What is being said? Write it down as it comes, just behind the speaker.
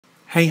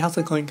Hey, how's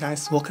it going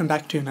guys? Welcome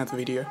back to another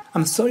video.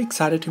 I'm so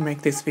excited to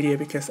make this video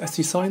because as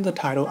you saw in the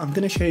title, I'm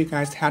going to show you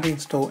guys how to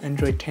install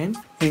Android 10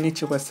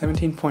 Lineage OS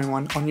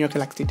 17.1 on your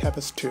Galaxy Tab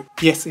S2.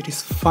 Yes, it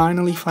is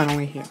finally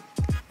here.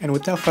 And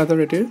without further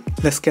ado,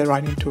 let's get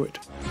right into it.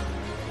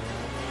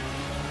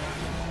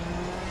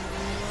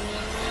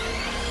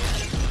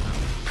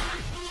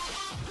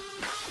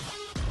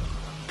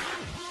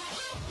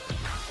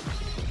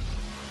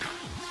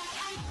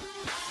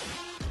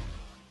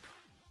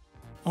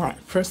 Alright,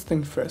 first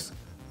thing first,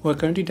 we're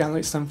going to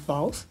download some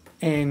files,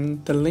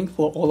 and the link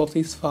for all of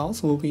these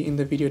files will be in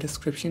the video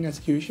description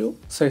as usual.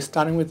 So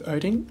starting with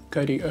Odin,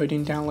 go to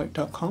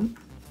odindownload.com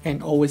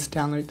and always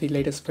download the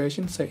latest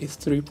version, so it's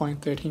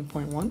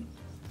 3.13.1,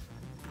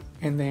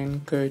 and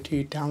then go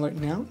to download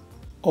now,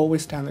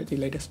 always download the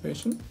latest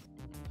version.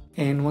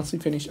 And once we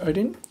finish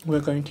Odin, we're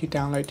going to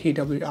download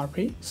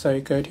TWRP, so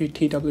go to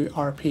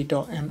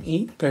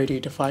TWRP.me, go to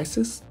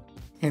devices,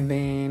 and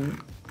then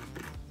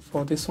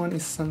for this one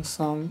is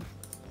Samsung,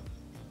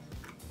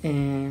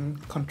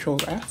 and Control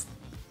F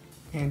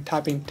and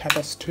type in Tab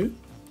S2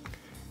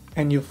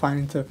 and you'll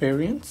find the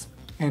variants,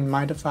 and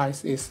my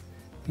device is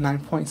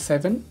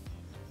 9.7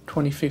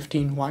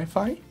 2015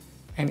 Wi-Fi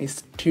and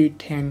it's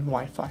 210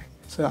 Wi-Fi.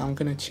 So I'm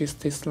gonna choose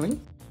this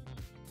link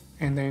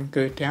and then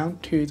go down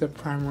to the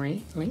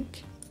primary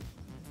link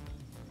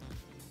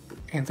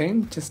and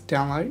then just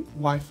download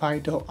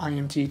wifi.img.tar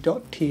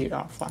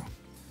file.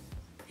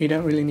 You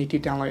don't really need to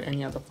download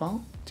any other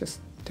file, just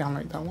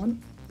download that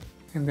one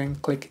and then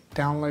click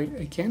download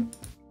again.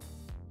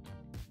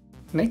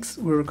 Next,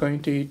 we're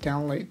going to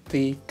download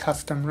the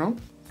custom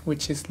ROM,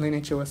 which is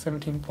Lineage OS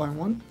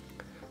 17.1.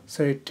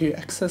 So to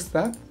access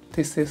that,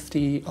 this is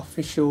the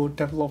official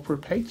developer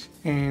page,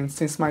 and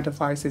since my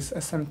device is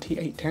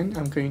SMT810,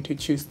 I'm going to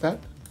choose that,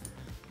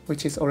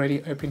 which is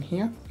already open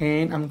here,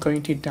 and I'm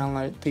going to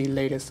download the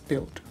latest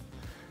build.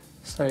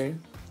 So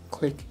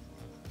click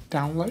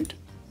download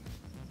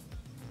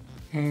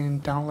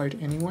and download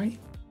anyway.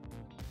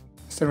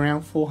 It's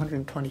around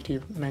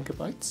 422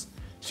 megabytes,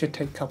 should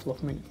take a couple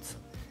of minutes.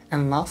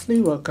 And lastly,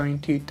 we're going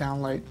to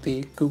download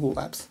the Google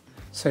apps.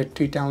 So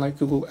to download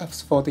Google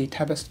apps for the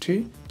Tab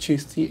S2,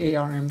 choose the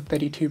ARM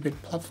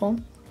 32-bit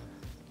platform,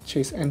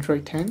 choose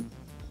Android 10,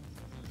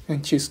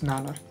 and choose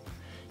Nano.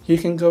 You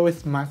can go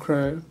with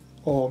Micro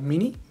or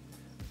Mini,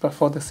 but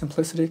for the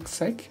simplicity's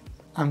sake,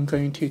 I'm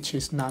going to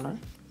choose Nano,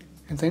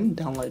 and then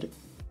download it.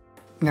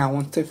 Now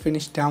once they've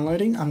finished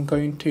downloading, I'm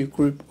going to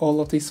group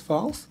all of these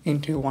files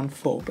into one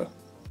folder.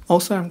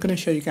 Also, I'm going to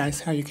show you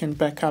guys how you can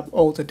back up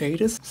all the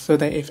data so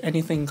that if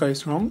anything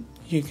goes wrong,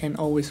 you can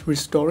always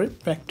restore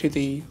it back to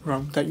the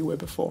ROM that you were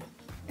before.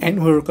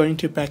 And we're going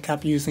to back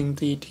up using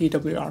the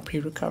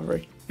TWRP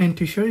Recovery. And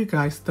to show you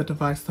guys the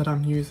device that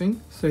I'm using,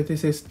 so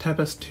this is Tab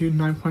S2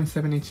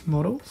 9.7 inch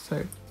model,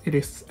 so it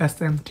is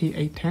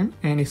SMT810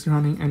 and it's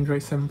running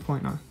Android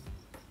 7.0.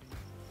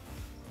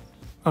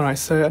 Alright,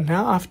 so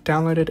now I've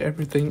downloaded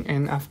everything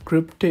and I've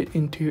grouped it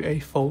into a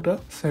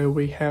folder. So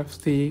we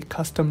have the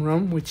custom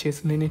ROM, which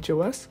is Lineage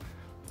OS,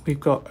 we've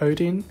got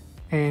Odin,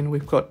 and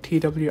we've got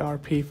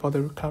TWRP for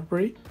the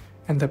recovery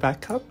and the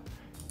backup,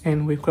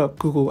 and we've got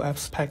Google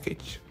Apps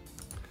package.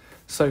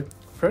 So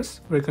first,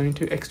 we're going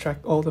to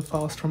extract all the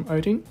files from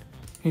Odin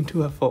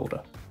into a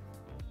folder.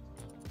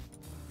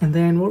 And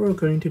then what we're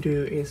going to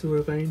do is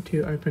we're going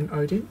to open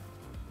Odin.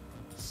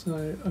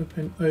 So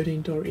open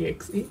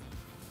Odin.exe.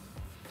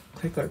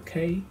 Click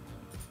OK,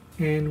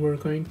 and we're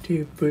going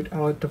to boot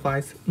our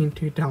device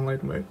into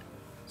download mode.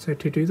 So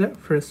to do that,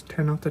 first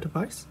turn off the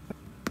device.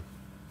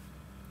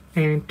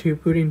 And to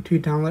boot into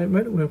download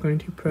mode, we're going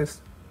to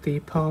press the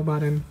power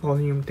button,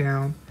 volume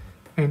down,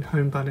 and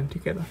home button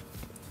together.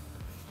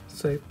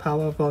 So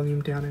power,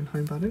 volume down, and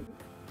home button.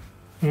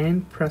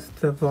 And press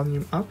the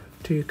volume up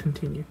to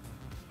continue.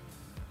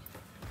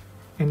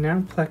 And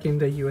now plug in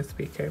the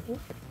USB cable.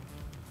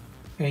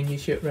 And you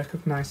should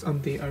recognize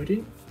on the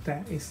Odin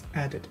that is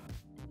added.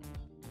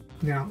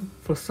 Now,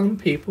 for some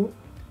people,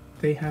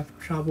 they have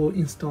trouble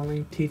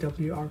installing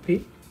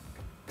TWRP,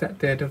 that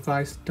their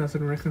device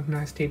doesn't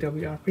recognize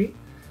TWRP.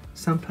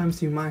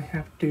 Sometimes you might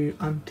have to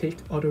untick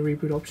auto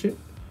reboot option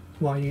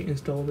while you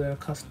install the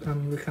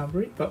custom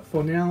recovery, but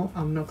for now,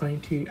 I'm not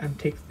going to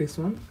untick this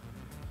one.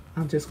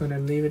 I'm just going to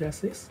leave it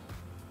as is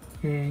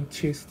and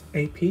choose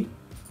AP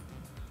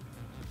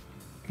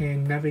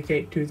and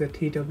navigate to the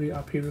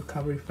TWRP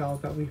recovery file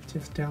that we've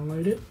just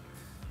downloaded,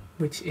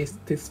 which is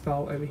this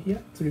file over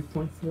here,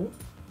 3.4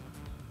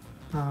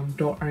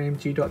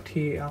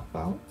 .img.tar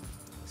file.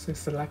 So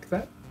select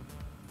that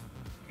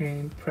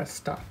and press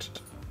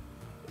start.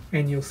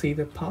 And you'll see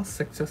the pass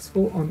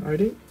successful on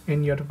Odin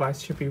and your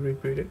device should be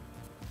rebooted.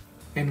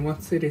 And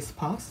once it is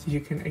passed, you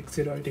can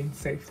exit Odin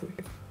safely.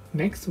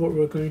 Next, what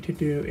we're going to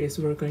do is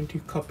we're going to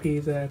copy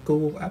the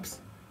Google Apps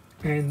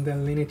and the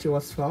Lineage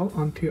OS file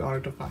onto our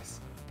device.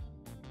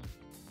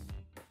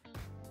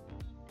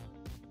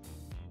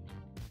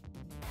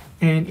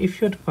 And if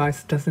your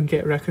device doesn't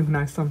get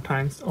recognized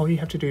sometimes, all you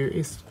have to do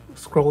is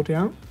scroll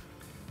down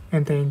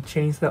and then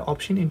change the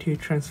option into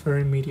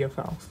transferring media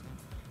files.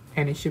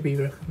 and it should be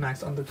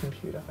recognized on the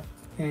computer.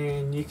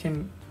 And you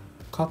can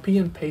copy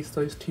and paste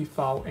those two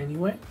files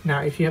anywhere.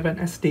 Now if you have an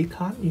SD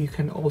card, you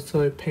can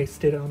also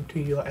paste it onto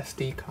your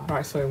SD card.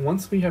 Alright, so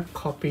once we have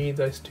copied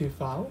those two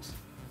files,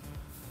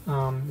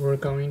 we're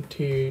going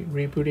to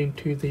reboot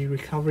into the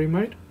recovery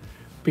mode.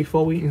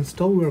 Before we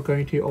install, we're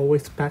going to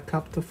always back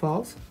up the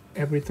files,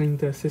 everything,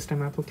 the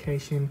system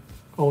application,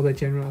 all the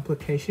general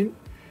application,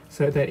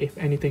 so that if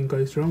anything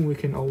goes wrong, we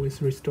can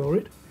always restore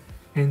it.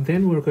 And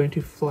then we're going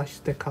to flush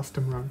the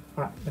custom ROM.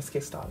 Alright, let's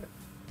get started.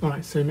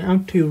 Alright, so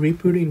now to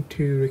reboot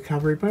into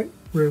recovery mode,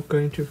 we're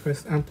going to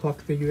first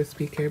unplug the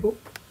USB cable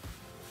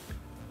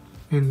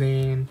and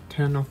then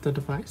turn off the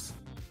device.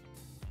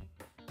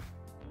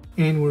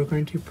 And we're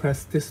going to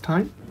press this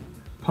time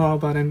power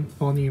button,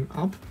 volume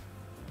up,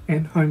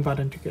 and home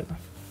button together.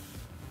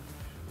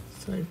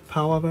 So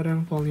power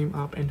button, volume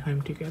up, and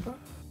home together.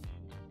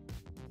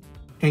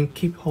 And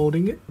keep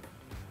holding it.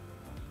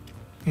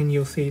 And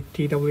you'll see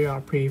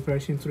TWRP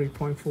version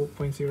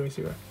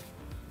 3.4.00.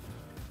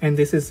 And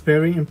this is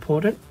very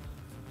important.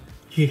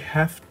 You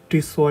have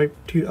to swipe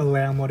to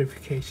allow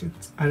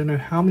modifications. I don't know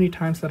how many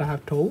times that I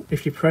have told.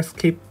 If you press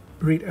keep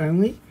read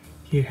only,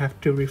 you have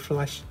to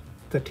refresh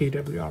the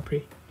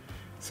TWRP.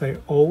 So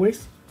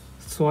always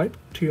swipe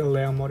to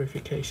allow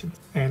modifications.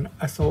 And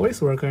as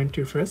always, we're going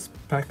to first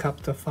back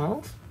up the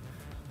files.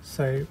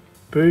 So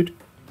boot,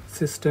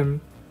 system,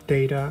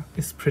 data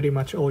is pretty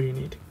much all you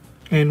need.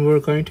 And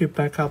we're going to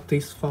back up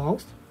these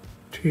files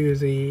to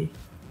the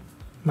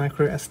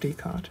micro SD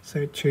card.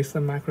 So choose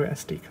the micro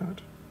SD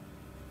card.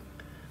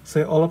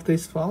 So all of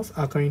these files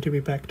are going to be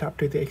backed up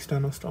to the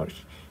external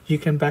storage. You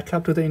can back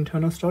up to the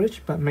internal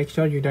storage, but make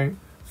sure you don't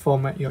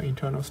format your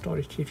internal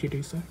storage if you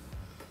do so.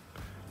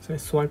 So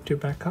swipe to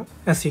backup.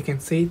 As you can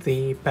see,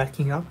 the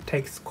backing up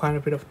takes quite a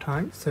bit of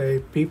time,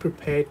 so be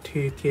prepared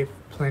to give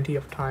plenty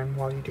of time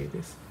while you do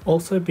this.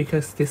 Also,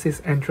 because this is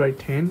Android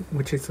 10,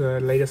 which is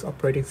the latest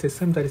operating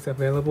system that is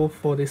available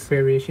for this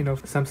variation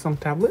of Samsung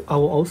tablet, I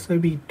will also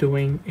be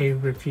doing a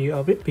review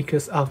of it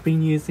because I've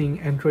been using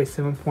Android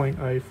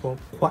 7.0 for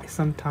quite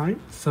some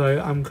time. So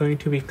I'm going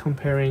to be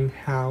comparing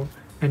how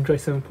Android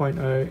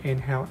 7.0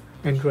 and how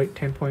Android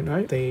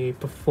 10.0 they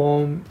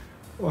perform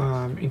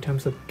in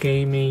terms of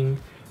gaming,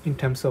 in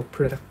terms of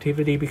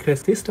productivity,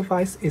 because this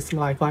device is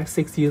like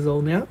 5-6 years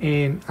old now,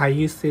 and I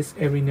use this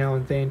every now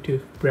and then to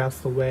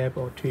browse the web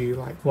or to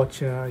like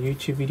watch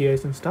YouTube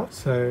videos and stuff.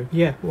 So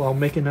yeah, well, I'll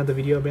make another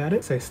video about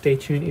it, so stay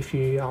tuned if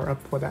you are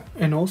up for that.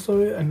 And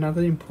also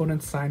another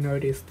important side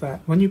note is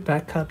that when you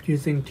back up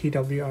using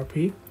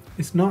TWRP,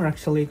 it's not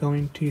actually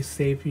going to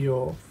save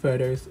your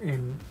photos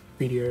and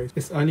videos.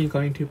 It's only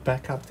going to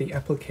back up the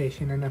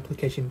application and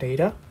application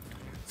data.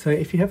 So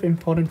if you have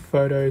important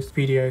photos,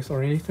 videos,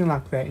 or anything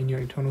like that in your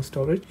internal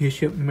storage, you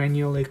should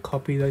manually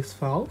copy those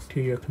files to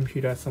your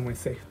computer somewhere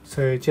safe.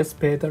 So just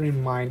bear that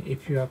in mind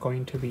if you are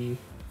going to be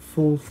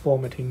full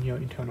formatting your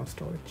internal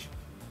storage.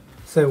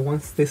 So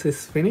once this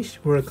is finished,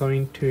 we're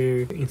going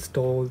to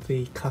install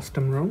the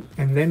custom ROM,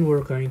 and then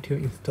we're going to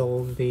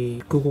install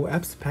the Google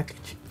Apps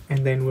package,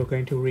 and then we're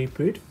going to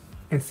reboot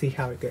and see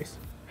how it goes.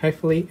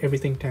 Hopefully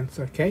everything turns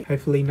okay,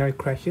 hopefully no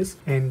crashes,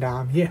 and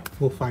yeah,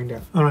 we'll find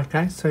out. Alright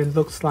guys, so it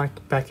looks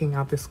like backing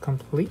up is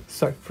complete.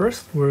 So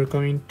first we're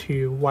going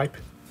to wipe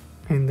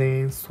and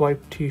then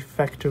swipe to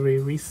factory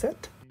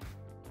reset.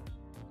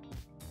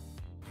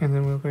 And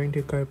then we're going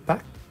to go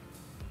back,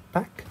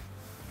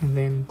 and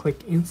then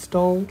click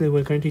install. Then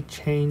we're going to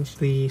change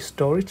the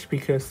storage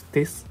because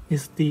this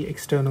is the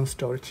external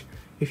storage.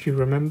 If you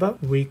remember,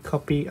 we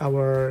copy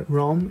our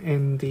ROM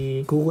and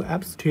the Google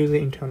Apps to the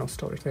internal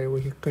storage. So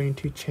we're going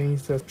to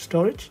change the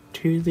storage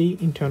to the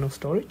internal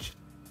storage.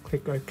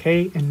 Click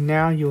OK, and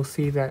now you'll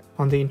see that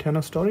on the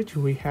internal storage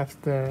we have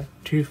the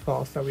two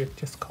files that we've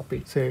just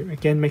copied. So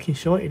again, making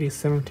sure it is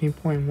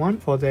 17.1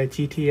 for the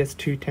GTS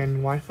 210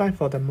 Wi-Fi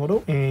for the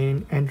model,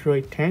 and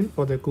Android 10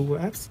 for the Google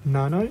Apps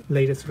Nano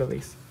latest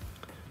release.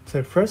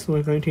 So first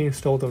we're going to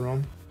install the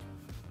ROM,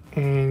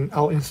 and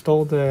I'll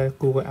install the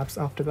Google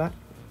Apps after that.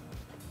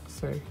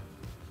 So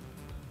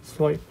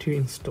swipe to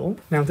install.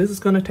 Now this is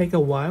going to take a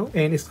while,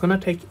 and it's going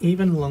to take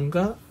even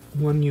longer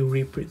when you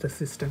reboot the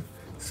system.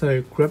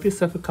 So grab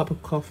yourself a cup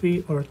of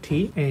coffee or a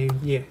tea, and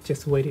yeah,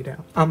 just wait it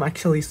out. I'm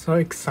actually so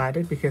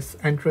excited because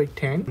Android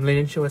 10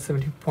 Lineage OS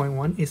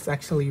 17.1 is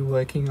actually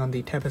working on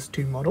the Tab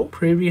S2 model.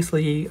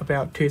 Previously,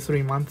 about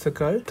 2-3 months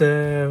ago,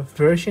 the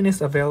version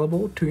is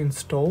available to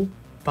install,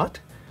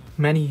 but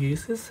many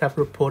users have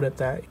reported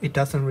that it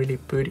doesn't really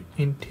boot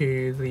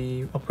into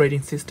the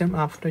operating system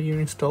after you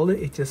install it.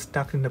 It's just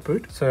stuck in the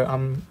boot. So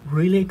I'm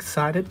really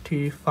excited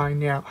to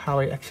find out how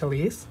it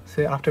actually is.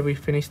 So after we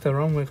finish the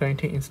ROM, we're going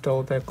to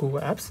install the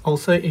Google Apps.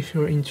 Also, if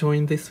you're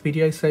enjoying this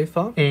video so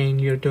far and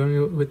you're doing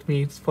it with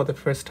me for the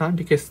first time,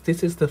 because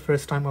this is the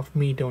first time of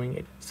me doing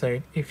it.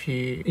 So if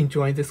you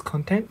enjoy this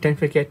content, don't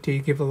forget to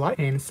give a like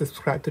and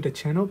subscribe to the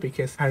channel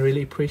because I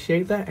really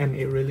appreciate that and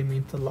it really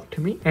means a lot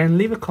to me. And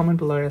leave a comment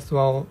below as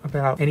well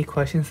about any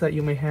questions that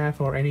you may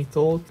have or any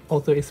thoughts.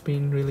 Although it's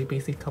been really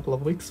busy couple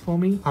of weeks for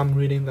me, I'm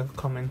reading the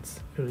comments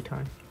every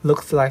time.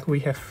 looks like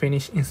we have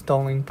finished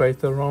installing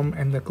both the ROM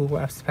and the Google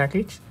Apps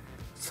package.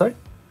 So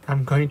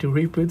I'm going to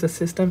reboot the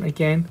system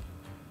again.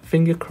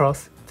 Finger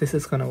crossed this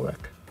is gonna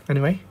work.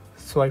 Anyway,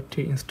 swipe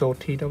to install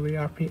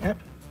TWRP app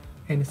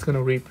and it's gonna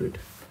reboot.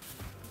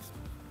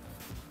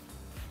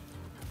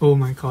 Oh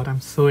my god,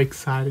 I'm so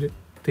excited.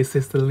 This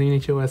is the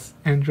Lineage OS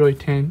Android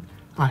 10.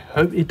 I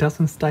hope it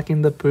doesn't stuck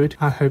in the boot.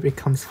 I hope it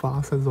comes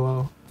fast as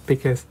well,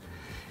 because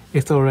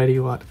it's already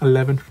what,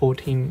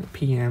 11:14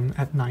 p.m.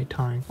 at night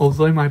time.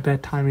 Although my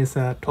bedtime is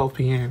at 12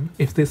 p.m.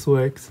 If this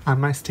works, I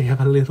might stay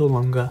up a little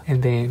longer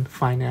and then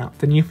find out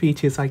the new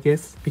features, I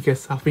guess,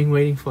 because I've been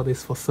waiting for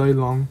this for so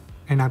long,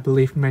 and I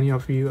believe many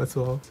of you as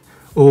well.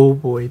 Oh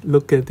boy,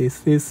 look at this.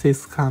 This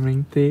is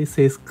coming. This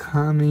is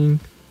coming.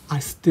 I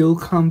still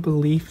can't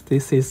believe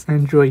this is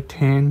Android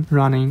 10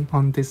 running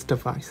on this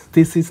device.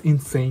 This is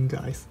insane,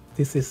 guys.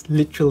 This is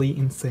literally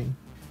insane.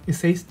 It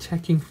says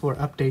checking for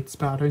updates,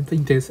 but I don't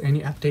think there's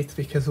any updates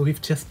because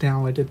we've just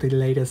downloaded the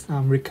latest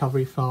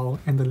recovery file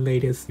and the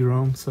latest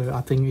ROM, so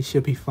I think it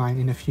should be fine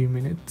in a few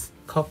minutes.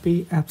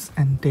 Copy apps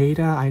and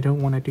data. I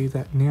don't want to do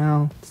that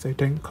now, so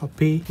don't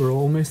copy. We're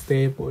almost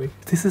there, boy.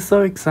 This is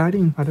so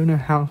exciting. I don't know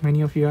how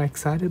many of you are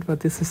excited, but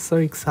this is so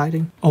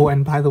exciting. Oh,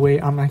 and by the way,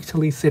 I'm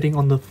actually sitting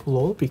on the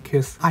floor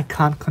because I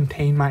can't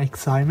contain my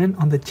excitement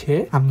on the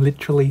chair. I'm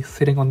literally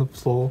sitting on the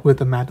floor with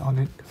the mat on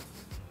it.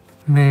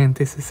 Man,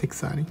 this is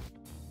exciting.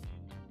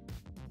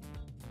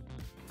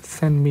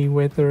 Send me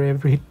weather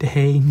every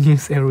day,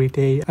 news every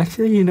day.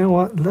 Actually, you know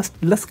what?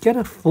 Let's get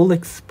a full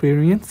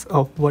experience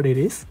of what it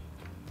is.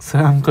 So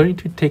I'm going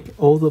to take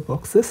all the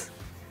boxes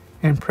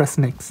and press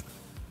next.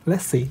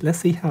 Let's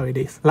see how it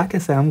is. Like I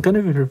said, I'm going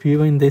to be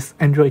reviewing this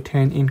Android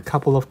 10 in a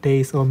couple of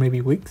days or maybe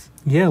weeks.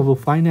 Yeah, we'll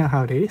find out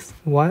how it is.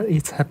 While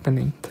it's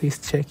happening, please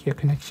check your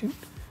connection.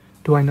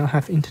 Do I not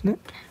have internet?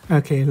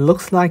 Okay,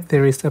 looks like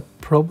there is a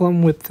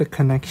problem with the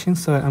connection,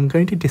 so I'm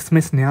going to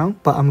dismiss now,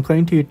 but I'm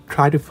going to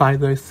try to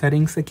find those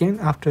settings again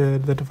after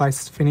the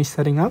device is finished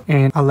setting up,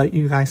 and I'll let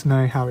you guys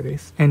know how it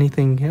is.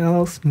 Anything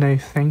else? No,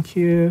 thank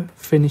you.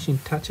 Finishing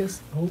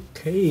touches.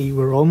 Okay,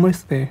 we're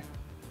almost there.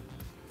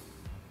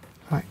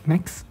 Alright,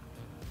 next.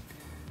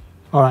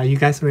 Alright, you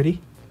guys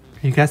ready?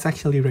 Are you guys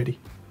actually ready?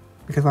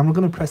 Because I'm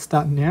going to press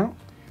start now,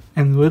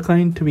 and we're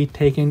going to be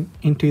taken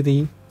into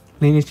the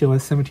Lineage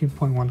OS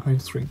 17.1 home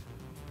screen.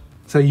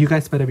 So you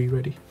guys better be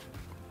ready.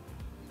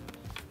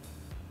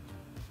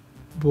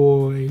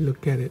 Boy,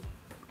 look at it.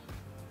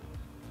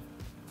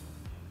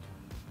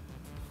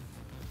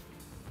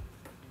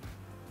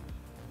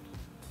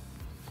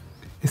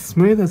 It's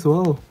smooth as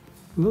well.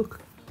 Look,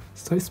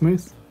 so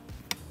smooth.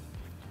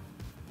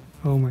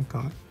 Oh my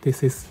god,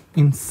 this is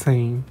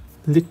insane.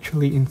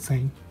 Literally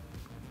insane.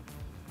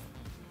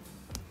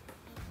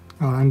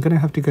 Oh, I'm gonna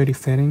have to go to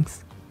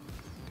settings.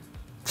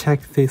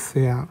 Check this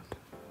out.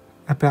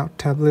 About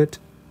tablet,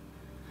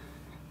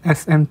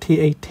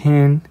 SMTA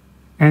 10,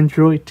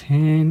 Android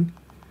 10.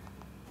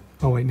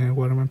 Oh wait, no,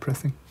 what am I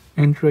pressing?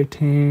 Android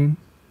 10.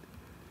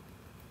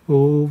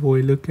 Oh boy,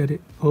 look at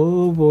it.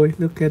 Oh boy,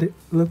 look at it.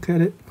 Look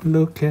at it.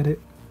 Look at it.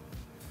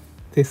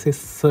 This is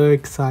so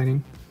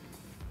exciting.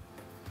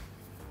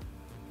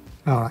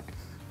 Alright.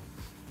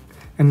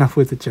 Enough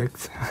with the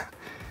jokes.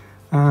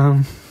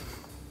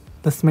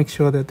 Let's make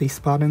sure that these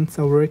buttons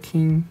are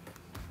working.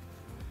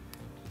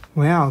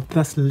 Wow,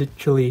 that's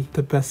literally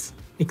the best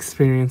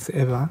experience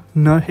ever.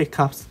 No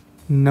hiccups,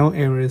 no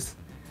errors.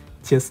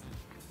 Just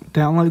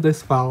download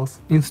those files,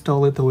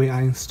 install it the way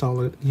I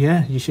install it.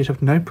 Yeah, you should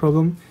have no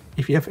problem.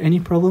 If you have any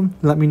problem,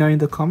 let me know in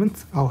the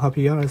comments. I'll help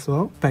you out as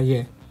well. But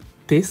yeah,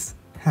 this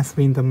has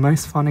been the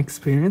most fun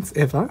experience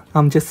ever.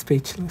 I'm just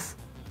speechless.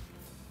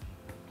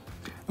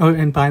 Oh,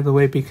 and by the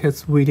way,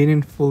 because we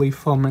didn't fully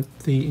format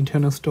the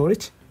internal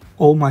storage,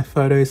 all my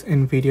photos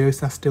and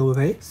videos are still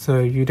there, so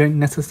you don't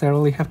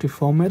necessarily have to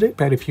format it,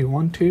 but if you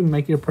want to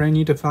make it a brand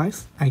new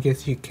device, I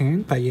guess you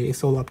can, but yeah,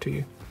 it's all up to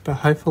you. But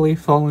hopefully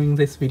following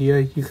this video,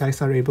 you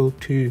guys are able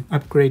to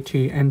upgrade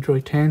to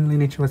Android 10,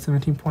 Lineage OS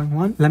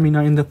 17.1. Let me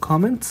know in the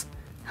comments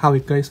how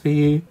it goes for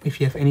you.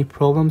 If you have any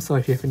problems or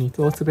if you have any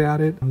thoughts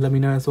about it, let me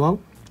know as well.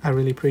 I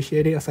really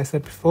appreciate it, as I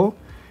said before.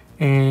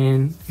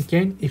 And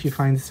again, if you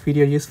find this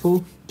video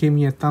useful, give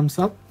me a thumbs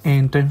up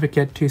and don't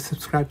forget to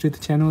subscribe to the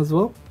channel as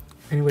well.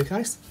 Anyway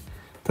guys,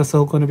 that's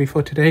all going to be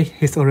for today.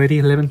 It's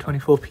already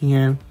 11:24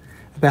 p.m,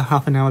 about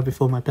half an hour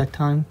before my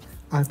bedtime.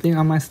 I think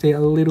I might stay a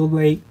little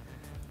late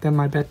than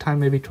my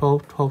bedtime, maybe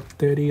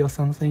 12:30 or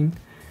something.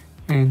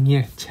 And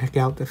yeah, check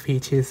out the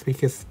features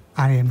because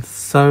I am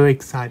so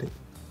excited.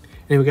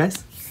 Anyway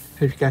guys,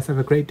 hope you guys have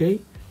a great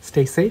day,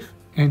 stay safe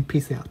and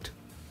peace out.